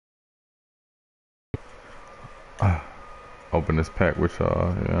Open this pack with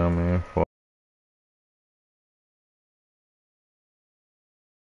y'all, you know what I mean? For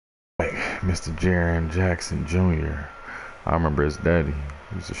like Mr. Jaron Jackson Jr. I remember his daddy.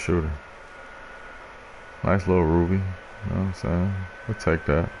 He was a shooter. Nice little ruby. You know what I'm saying? We'll take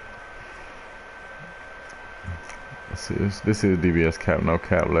that. Let's see, this is DBS cap, no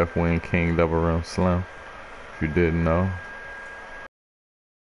cap, left wing, king, double rim, slim. If you didn't know.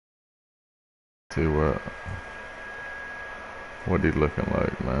 See what he looking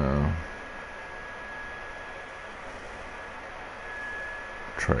like, man.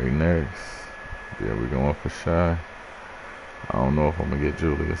 Trey next. Yeah, we going for Shy. I don't know if I'm gonna get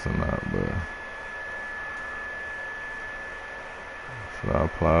Julius or not, but should I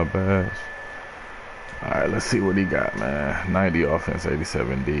apply a badge? Alright, let's see what he got, man. 90 offense,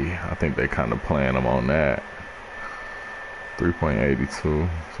 87 D. I think they kind of playing him on that. 3.82.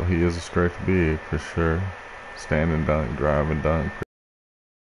 So he is a stretch big for sure. Standing dunk, driving dunk.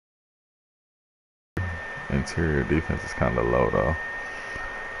 Interior defense is kind of low though.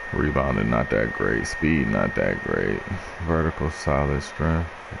 Rebounding not that great. Speed not that great. Vertical solid. Strength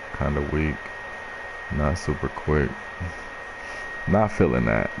kind of weak. Not super quick. Not feeling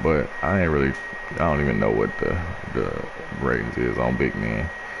that, but I don't even know what the ratings is on big men.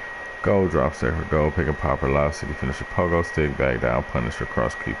 Goal, drop safer, goal, pick and pop, velocity, finisher, pogo stick, back down, punisher,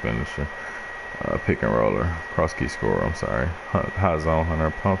 cross key finisher, pick and roller, cross key scorer, I'm sorry. Hot zone hunter,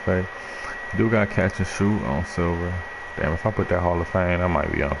 pump fake. Do got catch and shoot on silver. Damn, if I put that Hall of Fame, that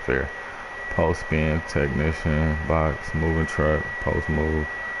might be unfair. Post spin, technician, box, moving truck, post move,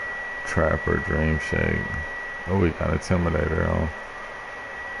 trapper, dream shake. Oh, we got intimidator on.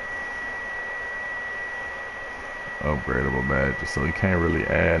 Upgradable badges, so he can't really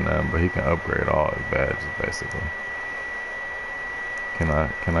add nothing, but he can upgrade all his badges basically. Can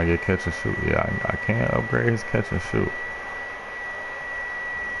I get catch and shoot? Yeah, I can't upgrade his catch and shoot.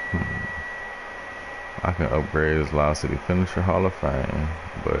 I can upgrade his velocity finisher Hall of Fame,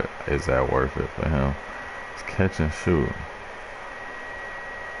 but is that worth it for him? It's catch and shoot.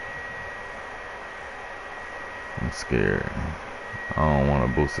 I'm scared. I don't want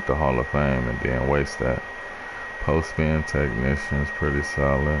to boost it to Hall of Fame and then waste that. Post spin technician is pretty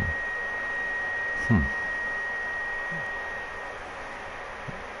solid.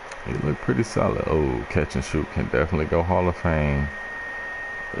 He look pretty solid. Oh, catch and shoot can definitely go Hall of Fame.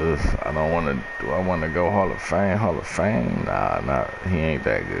 Ugh, I don't want to. Do I want to go Hall of Fame? Hall of Fame? Nah, he ain't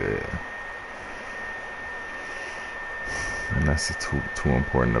that good. And that's too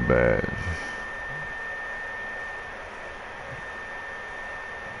important a badge.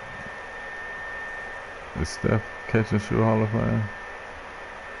 Is Steph catch and shoot Hall of Fame?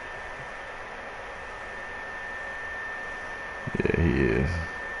 Yeah, he is.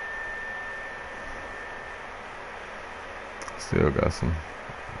 Still got some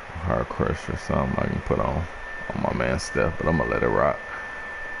hard crush or something I can put on my man Steph, but I'm gonna let it rock.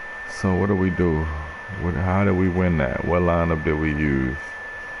 So what do we do? How did we win that? What lineup did we use?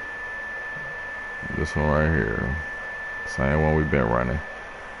 This one right here. Same one we've been running.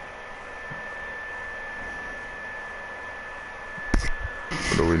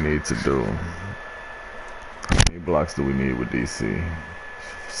 What do we need to do? How many blocks do we need with DC?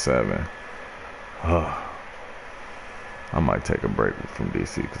 7. I might take a break from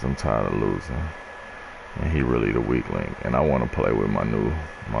DC because I'm tired of losing. And he really the weak link. And I want to play with my new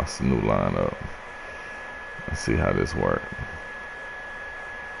lineup. Let's see how this works.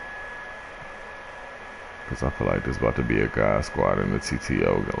 Because I feel like there's about to be a guy squad in the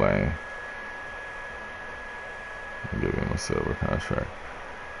TTO lane. Give him a silver contract.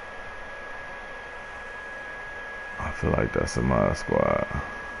 I feel like that's in my squad.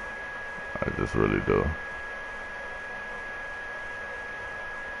 I just really do.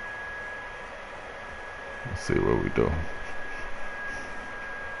 Let's see what we do.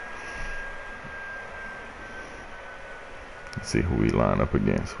 Let's see who we line up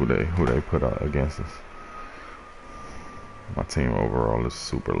against. Who they put out against us. My team overall is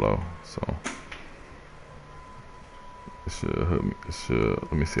super low, so it should hit me. It should.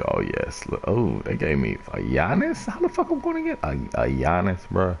 Let me see. Oh yes. Look, oh, they gave me a Giannis. How the fuck I'm gonna get a Giannis,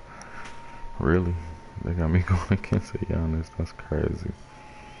 bro? Really? They got me going against a Giannis. That's crazy.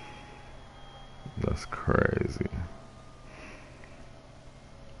 That's crazy.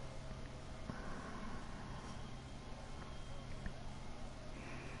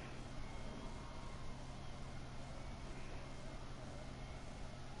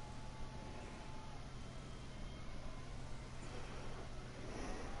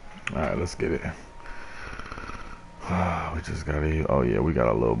 Alright, let's get it. We just gotta. Oh yeah, we got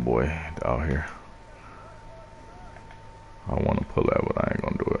a little boy out here. I want to pull that, but I ain't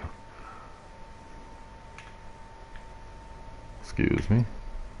gonna do it. Excuse me.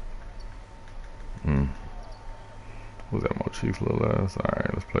 Was that Mochi's little ass?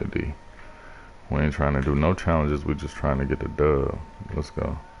 Alright, let's play D. We ain't trying to do no challenges, we just trying to get the dub. Let's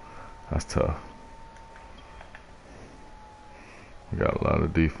go. That's tough. We got a lot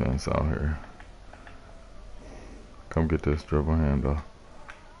of defense out here. Come get this dribble handle.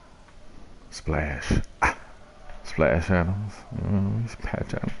 Splash. Ah. Splash Adams.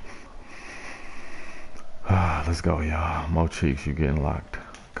 Patch Adams. Let's go, y'all. Mo Cheeks, you getting locked.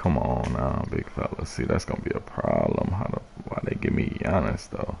 Come on now, big fella. See, that's gonna be a problem. Why they give me Giannis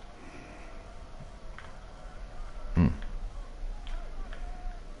though?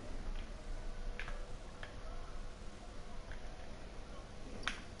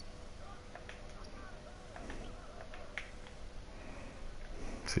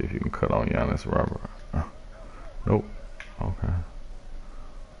 See if you can cut on Giannis, Robert. Nope. Okay.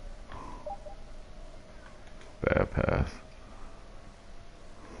 Bad pass.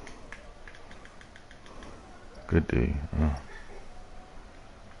 Good D.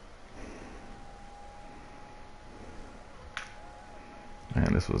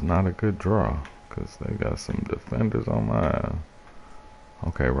 Man, this was not a good draw because they got some defenders on my ass.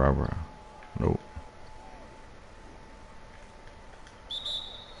 Okay, Robert. Nope.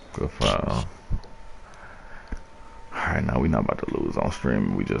 Good foul. Alright, now we not about to lose on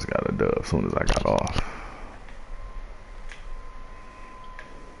stream. We just got a dub as soon as I got off.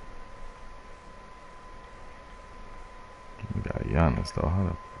 We got Giannis though.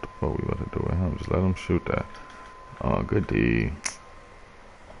 How the fuck we about to do with him? Just let him shoot that. Oh, good D.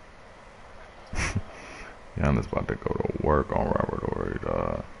 Giannis about to go to work on Robert Horry,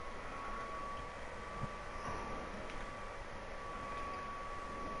 dog.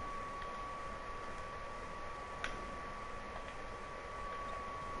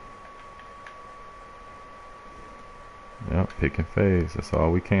 Yep, pick and phase. That's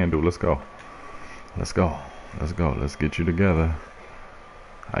all we can do. Let's go. Let's go. Let's go. Let's get you together.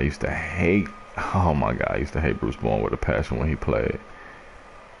 I used to hate, oh my God, I used to hate Bruce Bowen with a passion when he played.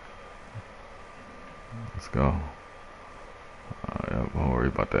 Let's go. Yep, don't worry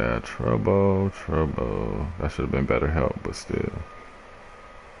about that. Trouble. That should have been better help, but still.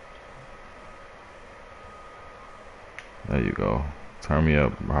 There you go. Turn me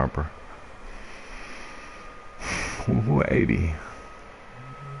up, Harper. 80.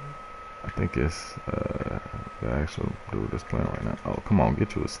 I think it's the actual dude that's playing right now. Oh, come on,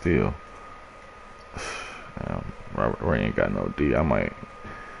 get you a steal. Damn, Robert Ray ain't got no D.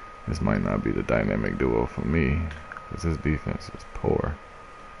 This might not be the dynamic duo for me because his defense is poor.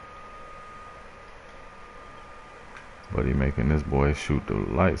 But he making this boy shoot the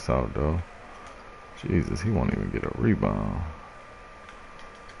lights out though. Jesus, he won't even get a rebound.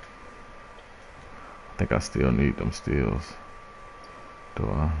 I think I still need them steals. Do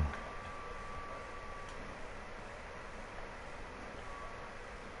I?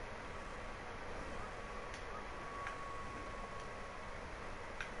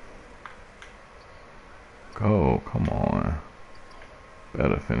 Go, come on.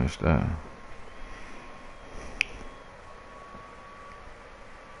 Better finish that.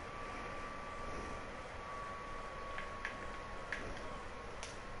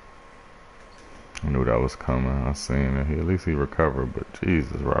 I knew that was coming. I seen it. At least he recovered, but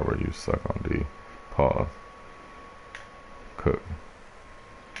Jesus, Robert, you suck on D. Pause. Cook.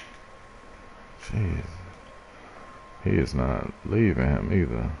 Jeez. He is not leaving him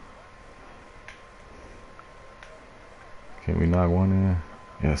either. Can we knock one in?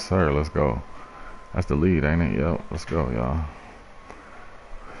 Yes, sir. Let's go. That's the lead, ain't it? Yep. Let's go, y'all.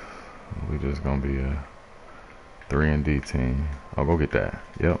 We just gonna be a 3-and-D team. I'll go get that.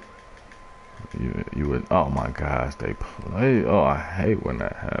 Yep. You would. Oh my gosh, they play. Oh, I hate when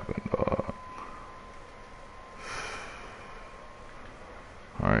that happened, dog.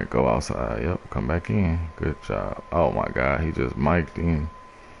 All right, go outside. Yep, come back in. Good job. Oh my God, he just mic'd in.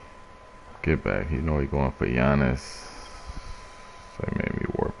 Get back. You know he going for Giannis. They made me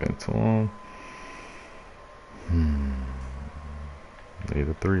warp into him. Need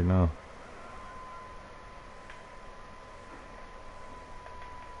a 3 now.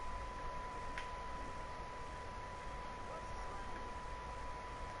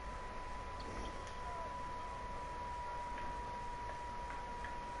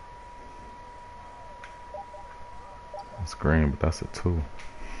 It's green, but that's a 2.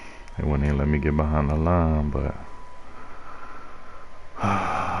 They wouldn't even let me get behind the line, but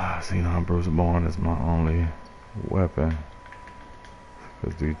see now Bruce Bowen is my only weapon.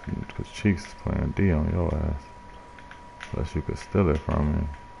 Because Cheeks is playing D on your ass. Unless you could steal it from me.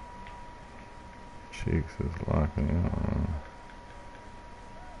 Cheeks is locking on.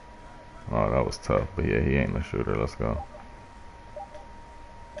 Oh, that was tough. But yeah, he ain't the shooter. Let's go.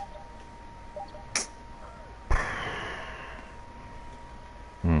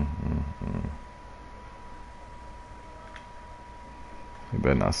 He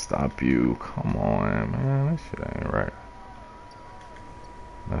better not stop you. Come on, man. That shit ain't right.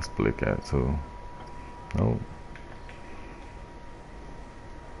 That's split cat too. Nope.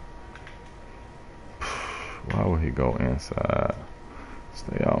 Why would he go inside?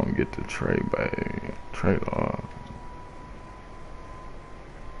 Stay out and get the trade, baby. Trade off.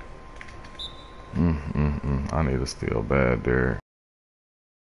 I need to steal bad there.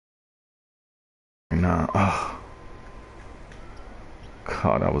 Nah. Oh.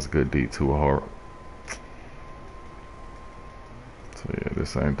 God, that was good D too hard. So yeah,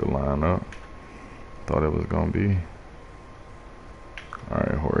 this ain't the lineup. Thought it was gonna be.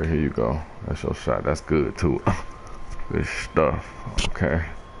 Alright, Jorge, here you go. That's your shot. That's good too. Good stuff. Okay.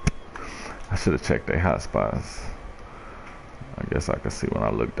 I should have checked their hot spots. I guess I can see when I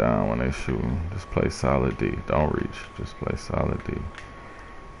look down when they shooting. Just play solid D. Don't reach. Just play solid D.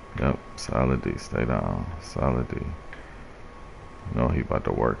 Yep, solid D. Stay down. Solid D. You know he about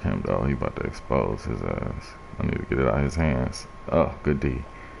to work him though. He about to expose his ass. I need to get it out of his hands. Oh, good D.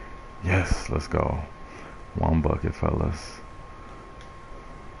 Yes, let's go. One bucket, fellas.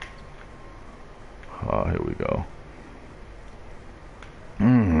 Oh, here we go.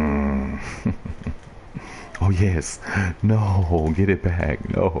 Oh yes. No, get it back.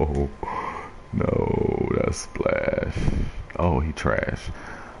 No. No, that's splash. Oh, he trash.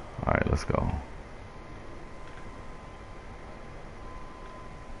 Alright, let's go.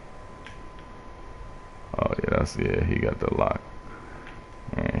 Oh yeah, he got the lock.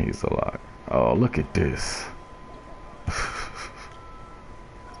 Man, he's a lock. Oh, look at this.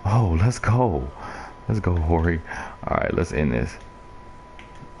 Oh, let's go. Let's go, Jorge. Alright, let's end this.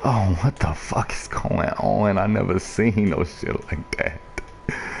 Oh, what the fuck is going on? I never seen no shit like that.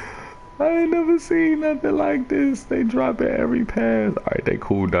 I ain't never seen nothing like this. They drop it every pass. Alright, they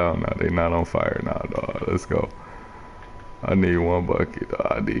cool down now. They not on fire now, dog. Let's go. I need one bucket.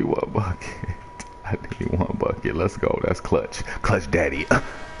 I need one bucket. I need one bucket. Let's go. That's clutch. Clutch daddy.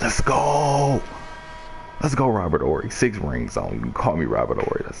 Let's go. Let's go, Robert Horry. 6 rings on. You can call me Robert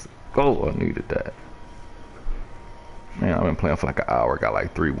Horry. Let's go. I needed that. Man, I've been playing for like an hour. Got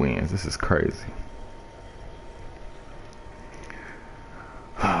like 3 wins. This is crazy.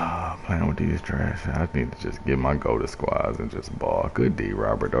 Playing with these trash. I need to just get my go-to squads and just ball. Good D,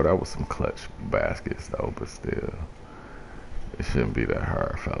 Robert, though. That was some clutch baskets, though, but still. It shouldn't be that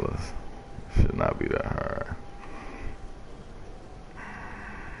hard, fellas. It should not be that hard.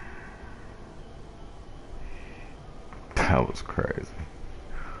 That was crazy.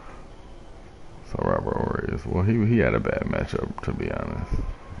 So Robert Warriors, well, he had a bad matchup, to be honest.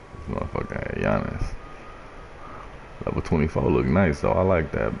 This motherfucker had Giannis. Level 24 look nice, though. I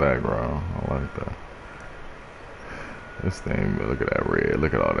like that background. I like that. This thing, look at that red.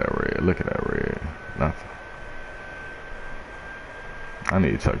 Look at all that red. Look at that red. Nothing. I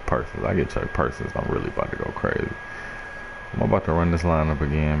need Chuck Parsons. I get Chuck Parsons. I'm really about to go crazy. I'm about to run this lineup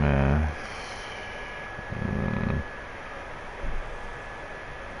again, man.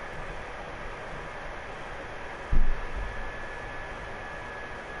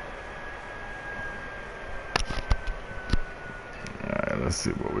 Alright, let's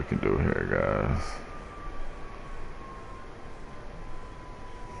see what we can do here, guys.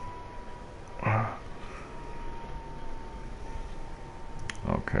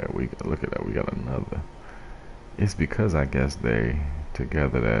 Okay, we look at that. We got another. It's because I guess they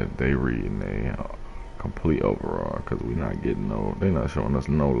together that they reading a complete overall, because we not getting no. They not showing us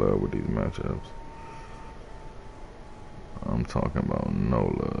no love with these matchups. I'm talking about no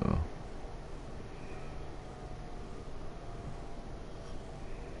love.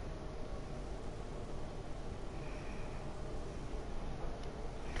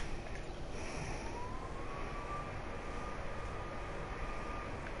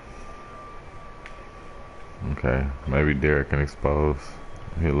 Okay, maybe Derek can expose.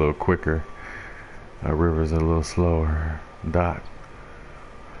 He a little quicker. Rivers a little slower. Dot.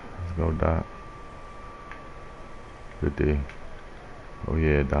 Let's go, Dot. Good D. Oh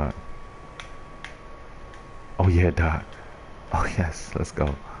yeah, Dot. Oh yeah, Dot. Oh yes, let's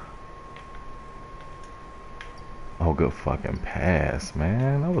go. Oh, good fucking pass,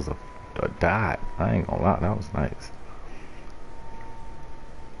 man. That was a dot. I ain't gonna lie, that was nice.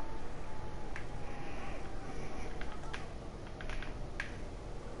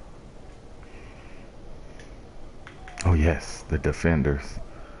 Oh yes, the defenders.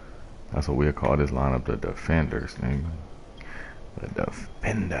 That's what we'll call this lineup, the defenders, nigga. The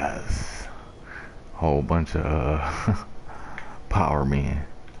defenders. Whole bunch of power men.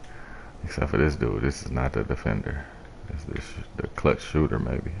 Except for this dude. This is not the defender. This the clutch shooter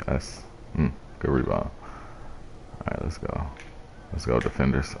maybe. That's good rebound. Alright, let's go. Let's go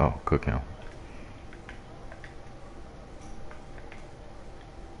defenders. Oh, cook him.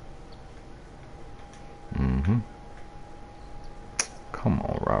 Come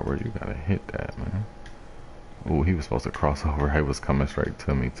on, Robert. You gotta hit that, man. Ooh, he was supposed to cross over. He was coming straight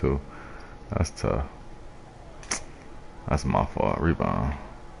to me too. That's tough. That's my fault. Rebound.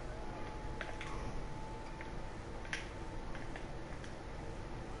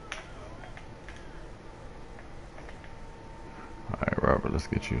 Alright, Robert, let's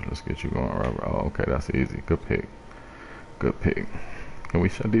get you going, Robert. Oh, okay, that's easy. Good pick. Good pick. Can we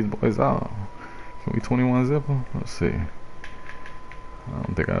shut these boys out? Can we 21 zip them? Let's see. I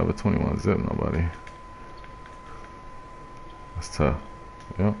don't think I ever 21 zip nobody. That's tough.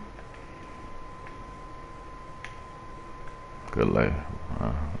 Yep. Good lay.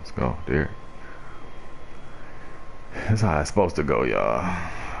 Let's go, Derek. That's how it's supposed to go, y'all.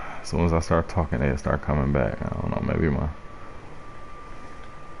 As soon as I start talking, they start coming back. I don't know, maybe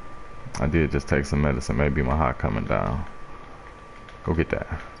I did just take some medicine. Maybe my heart coming down. Go get that.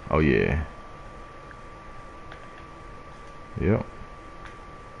 Oh, yeah. Yep.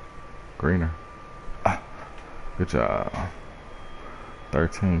 Greener. Good job.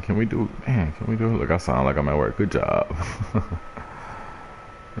 13. Can we do? Man, can we do? Look, I sound like I'm at work. Good job.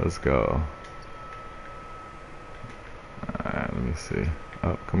 Let's go. Alright, let me see.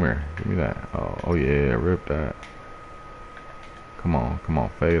 Oh, come here. Give me that. Oh yeah, rip that. Come on,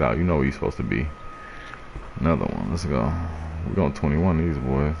 fade out. You know where you're supposed to be. Another one. Let's go. We're going 21 these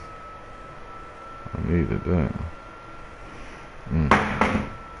boys. I needed that.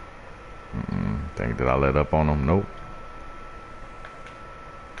 Think that I let up on them? Nope.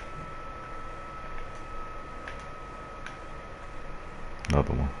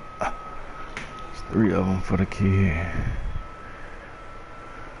 Another one. There's 3 of them for the kid.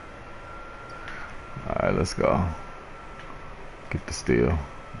 Alright, let's go. Get the steal.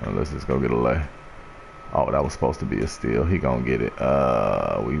 Now let's just go get a lay. Oh, that was supposed to be a steal. He gonna get it.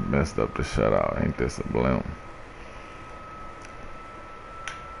 We messed up the shutout. Ain't this a blimp?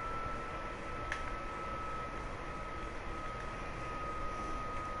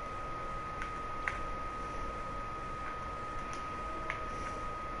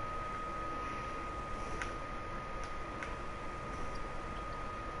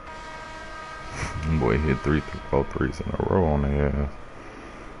 Boy hit 4 threes in a row on the ass.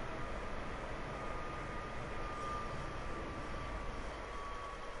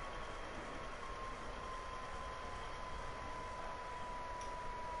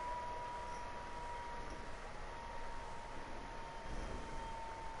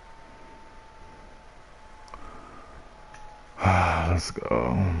 Let's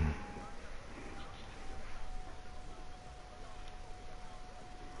go.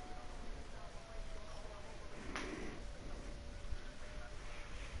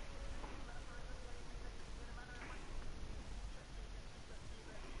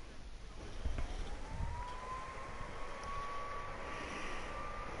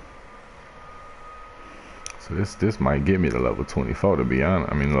 So this might get me to level 24 to be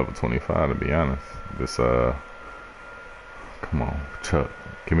honest. I mean level 25 to be honest. This come on, Chuck.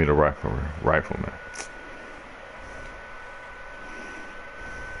 Give me the rifleman.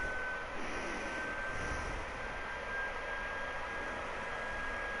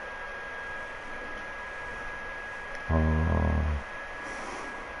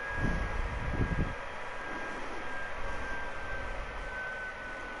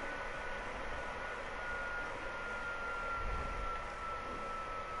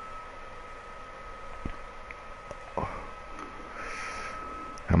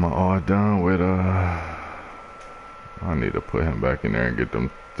 Am I all done with I need to put him back in there and get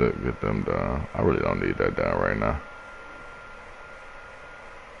them done. I really don't need that down right now.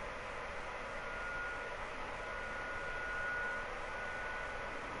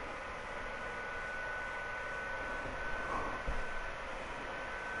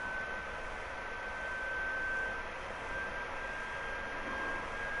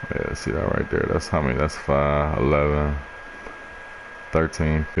 Yeah, see that right there? That's how many? That's 5, 11,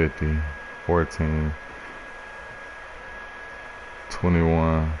 13, 50, 14,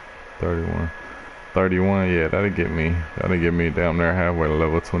 21, 31. 31, yeah, that'll get me damn near halfway to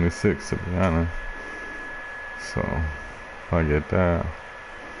level 26 to be honest. So if I get that.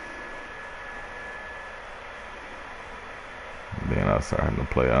 I started to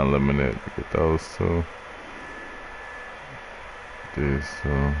play unlimited to get those two. These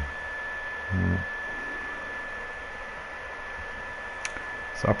two.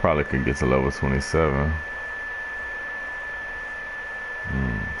 So I probably could get to level 27.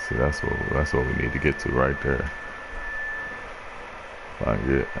 See, that's what we need to get to right there. If I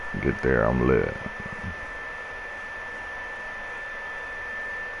get there, I'm lit.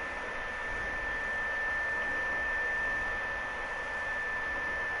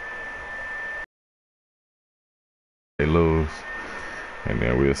 They lose, and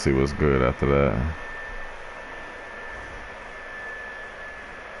then we'll see what's good after that.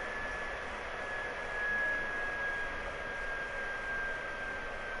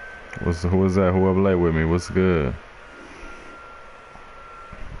 Who is that? Who up late with me? What's good?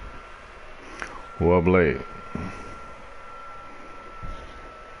 Who up late?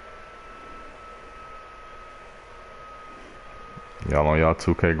 Y'all on y'all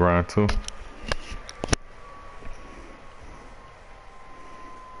 2K grind too?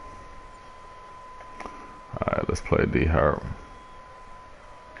 Alright, let's play D Harp.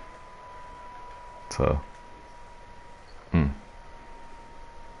 Tough.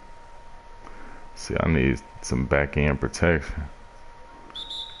 See, I need some back end protection.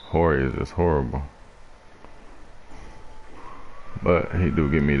 Hori is just horrible. But he do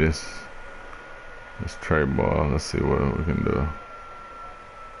give me this trade ball. Let's see what we can do.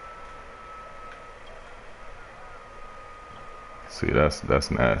 See,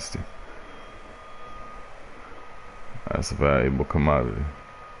 that's nasty. That's a valuable commodity.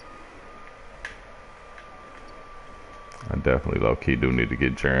 I definitely low-key do need to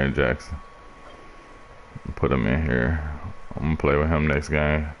get Jaren Jackson. Put him in here. I'm gonna play with him next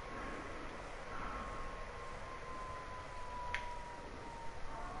game.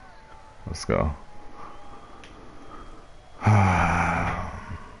 Let's go.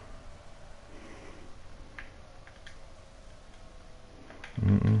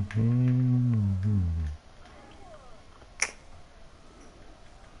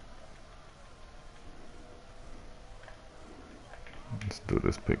 Let's do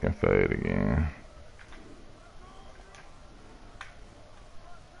this pick and fade again.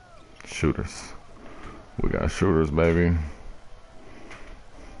 Shooters. We got shooters, baby.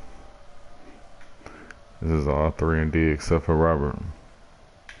 This is all 3 and D except for Robert.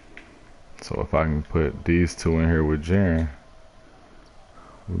 So if I can put these two in here with Jaren,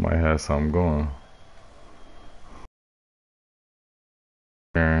 we might have something going.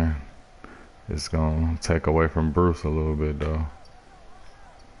 Jaren is gonna take away from Bruce a little bit though.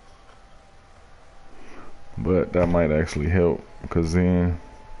 But that might actually help, because then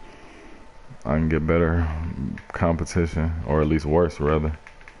I can get better competition, or at least worse rather.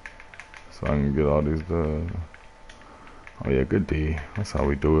 So I can get all these oh yeah, good D. That's how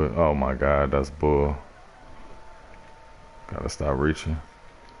we do it. Oh my god, that's bull. Gotta stop reaching.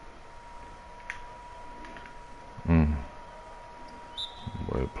 Boy,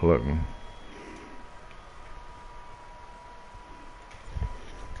 pluck me.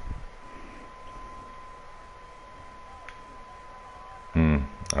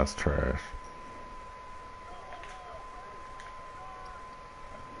 That's trash.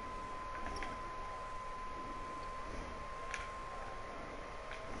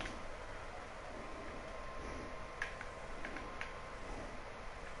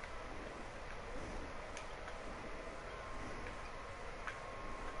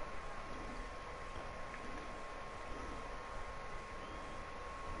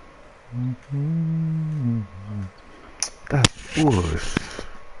 That's bullshit.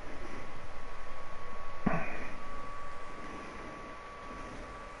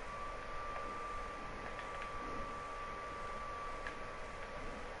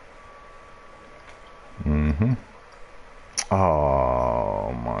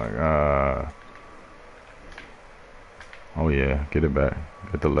 Oh my god. Oh yeah, get it back.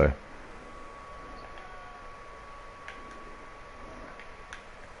 Get the lay.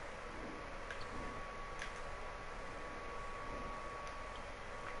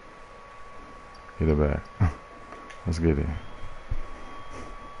 Get it back. Let's get it.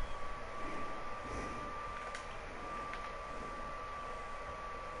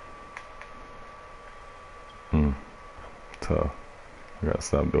 Tough. I gotta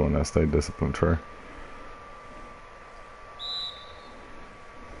stop doing that. Stay disciplined, Trey.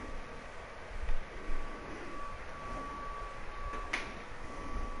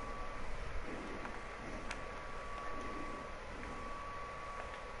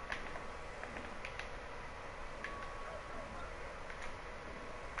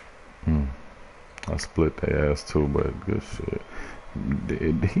 I split their ass too, but good shit.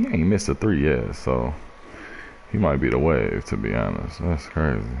 He ain't missed a three yet, so he might be the wave, to be honest. That's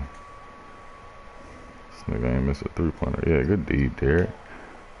crazy. This nigga ain't missed a three-pointer. Yeah, good D, Derek.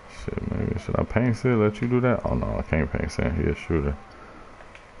 Shit, maybe should I paint Sid? Let you do that? Oh no, I can't paint Sid. He a shooter.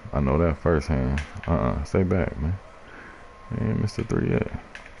 I know that firsthand. Stay back, man. He ain't missed a three yet.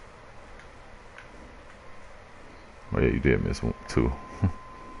 Oh yeah, you did miss one, two.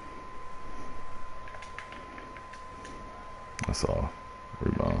 That's all.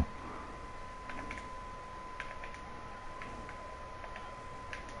 Rebound.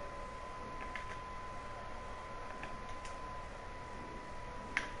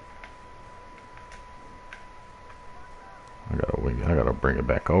 I gotta bring it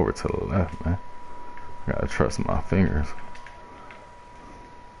back over to the left, man. I gotta trust my fingers.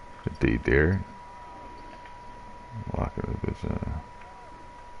 D, Derek. Locking this bitch in.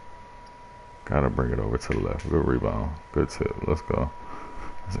 Gotta bring it over to the left. Good rebound. Good tip. Let's go.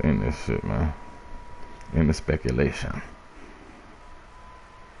 Let's end this shit, man. End the speculation.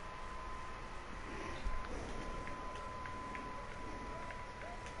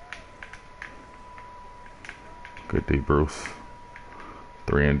 Good D, Bruce.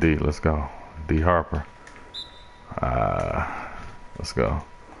 3 and D. Let's go. D Harper. Let's go.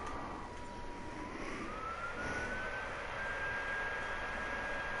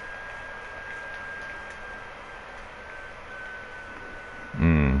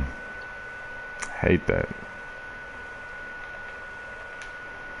 Hate that.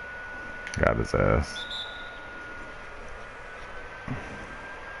 Got his ass.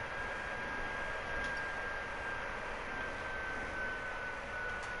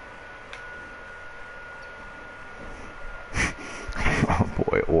 Oh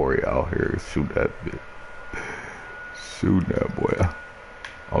boy, Ori out here. Shoot that bitch. Shoot that boy.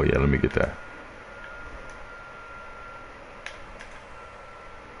 Oh yeah, let me get that.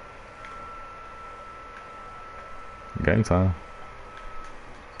 Game time.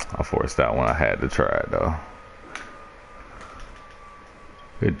 I forced that one. I had to try it though.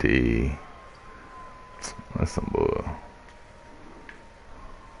 Good D. That's some bull.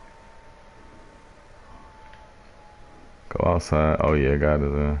 Go outside. Oh yeah, got it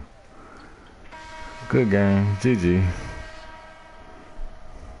in. Good game. GG.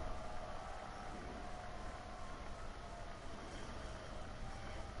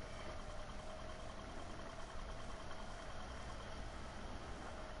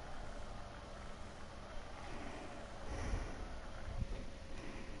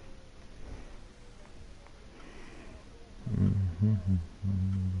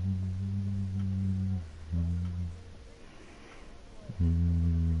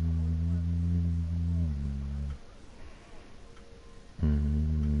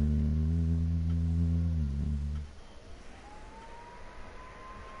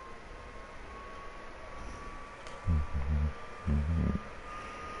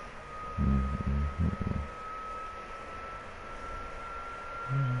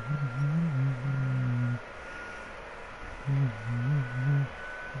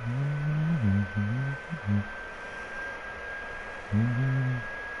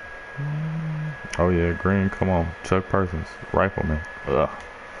 Oh yeah, green, come on. Chuck Parsons, rifleman. Ugh.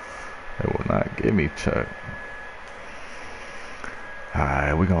 They will not give me Chuck.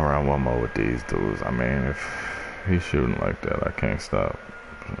 Alright, we gonna run one more with these dudes. I mean, if he's shooting like that, I can't stop.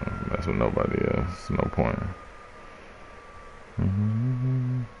 That's with nobody else. No point.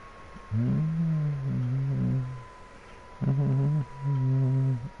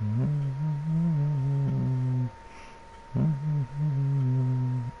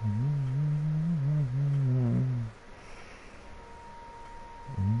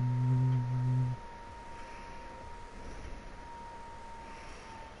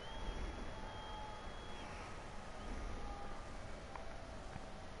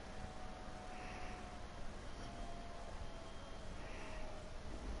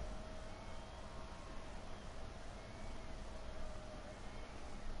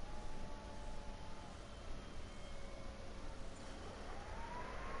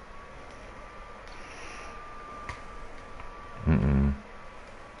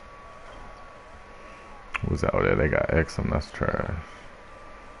 Who's out there? They got X and that's trash.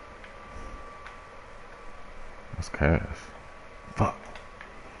 That's cash. Fuck.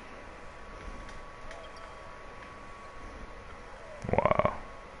 Wow.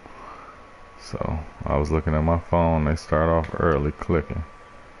 So I was looking at my phone. They start off early clicking.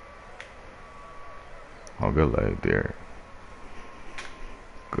 Oh, good lay, Derek.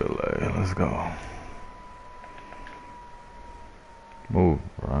 Good lay. Let's go. Move,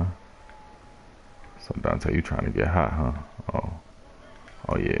 bro. So Dante, you trying to get hot, huh? Oh,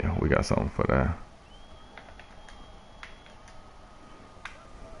 Oh yeah, we got something for that.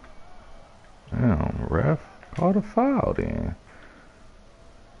 Damn, ref, call the foul then.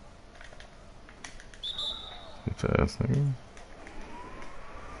 Bitch ass nigga.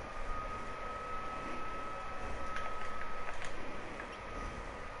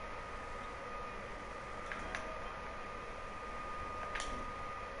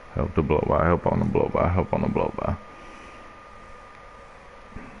 Help the blow by, help on the blow by, help on the blow by.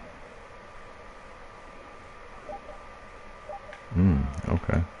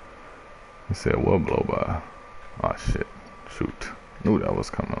 Okay. He said what blow by? Oh shit. Shoot. Knew that was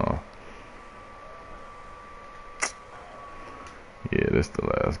coming off. Yeah, this the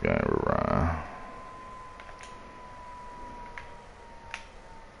last game with Ryan.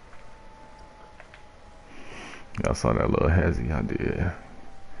 Y'all saw that little hezzy I did.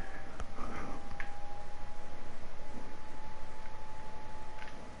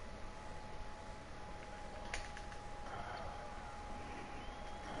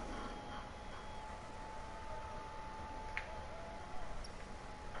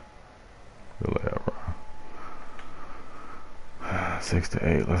 Good lad, Ryan.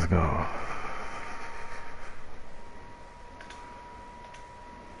 6-8, let's go.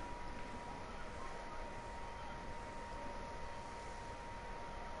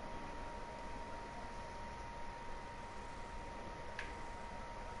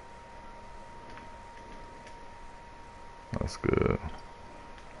 That's good.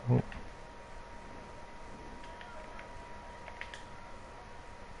 Oh.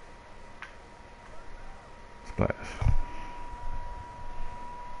 Splash.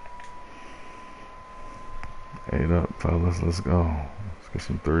 8 up, fellas. Let's go. Let's get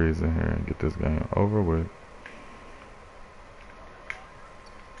some threes in here and get this game over with.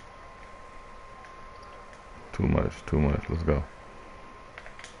 Too much, too much. Let's go.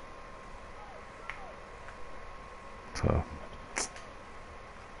 Tough.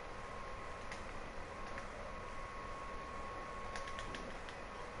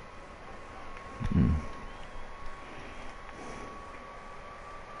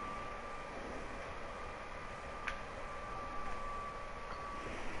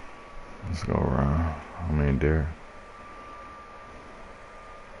 Let's go around. I mean, there.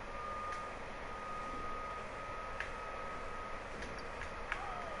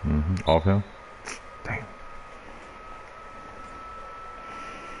 Off him. Damn.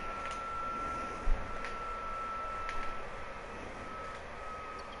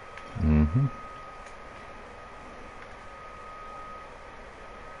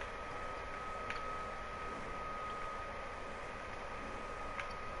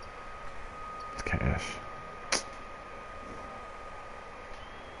 It's cash.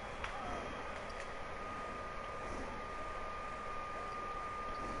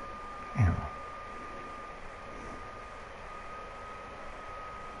 Damn.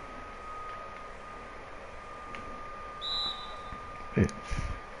 Bitch.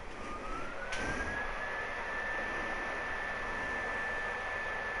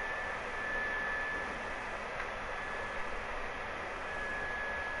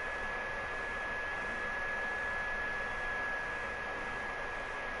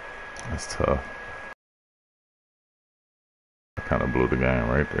 That's tough. I kind of blew the game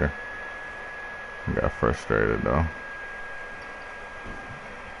right there. I got frustrated though.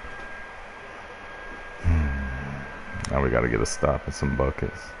 Now we gotta get a stop and some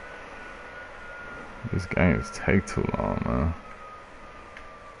buckets. These games take too long, man.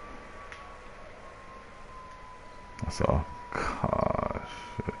 That's all. Gosh,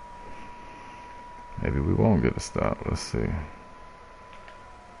 shit. Maybe we won't get a stop. Let's see.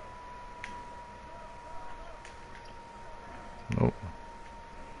 Nope.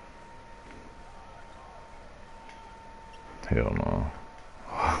 Hell no.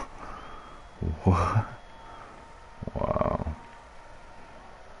 What? Wow.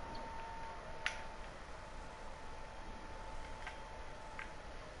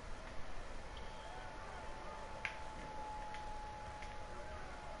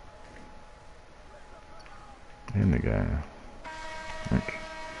 In the game. Okay.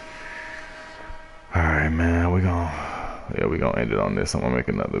 Alright, man, we gonna end it on this. I'm gonna make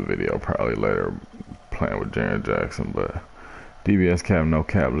another video probably later playing with Jaren Jackson, but DBS cap, no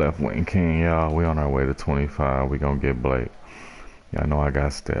cap, left wing king, y'all. We on our way to 25. We gonna get Blake. Y'all know I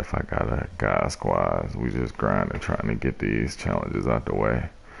got Steph. I got a guy squad. We just grinding, trying to get these challenges out the way.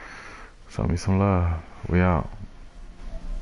 Show me some love. We out.